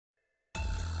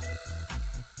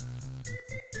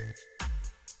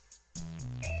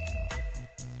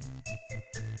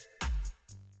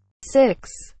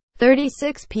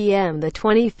6:36 p.m. the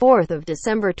 24th of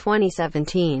December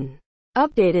 2017.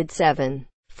 Updated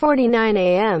 7:49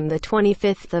 a.m. the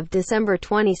 25th of December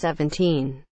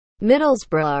 2017.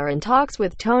 Middlesbrough are in talks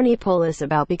with Tony Pulis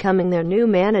about becoming their new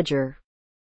manager.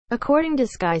 According to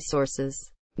Sky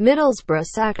sources, Middlesbrough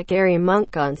sacked Gary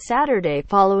Monk on Saturday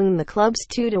following the club's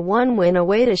 2-1 win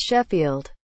away to Sheffield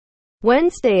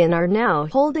Wednesday and are now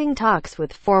holding talks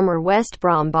with former West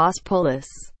Brom boss Pulis.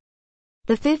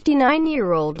 The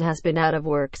 59-year-old has been out of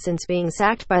work since being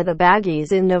sacked by the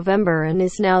Baggies in November and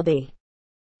is now the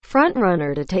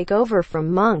front-runner to take over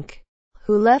from Monk,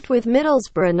 who left with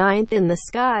Middlesbrough 9th in the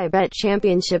Sky Bet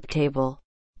Championship table.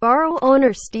 Borough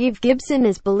owner Steve Gibson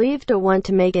is believed to want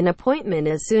to make an appointment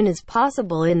as soon as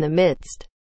possible in the midst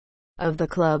of the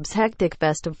club's hectic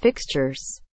best of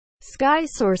fixtures. Sky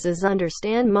sources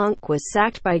understand Monk was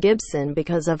sacked by Gibson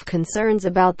because of concerns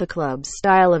about the club's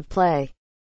style of play.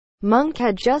 Monk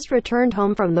had just returned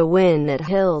home from the win at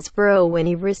Hillsborough when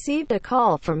he received a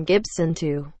call from Gibson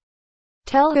to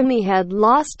tell him he had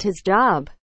lost his job.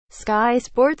 Sky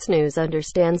Sports News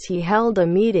understands he held a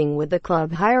meeting with the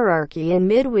club hierarchy in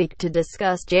midweek to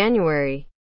discuss January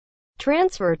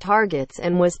transfer targets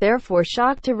and was therefore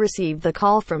shocked to receive the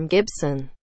call from Gibson.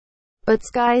 But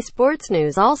Sky Sports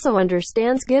News also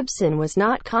understands Gibson was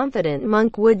not confident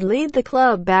Monk would lead the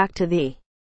club back to the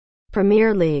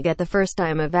Premier League at the first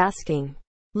time of asking,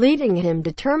 leading him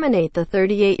to terminate the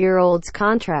 38-year-old's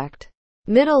contract.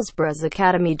 Middlesbrough's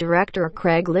academy director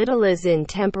Craig Little is in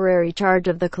temporary charge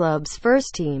of the club's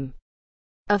first-team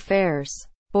affairs.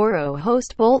 Borough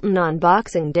host Bolton on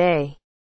Boxing Day.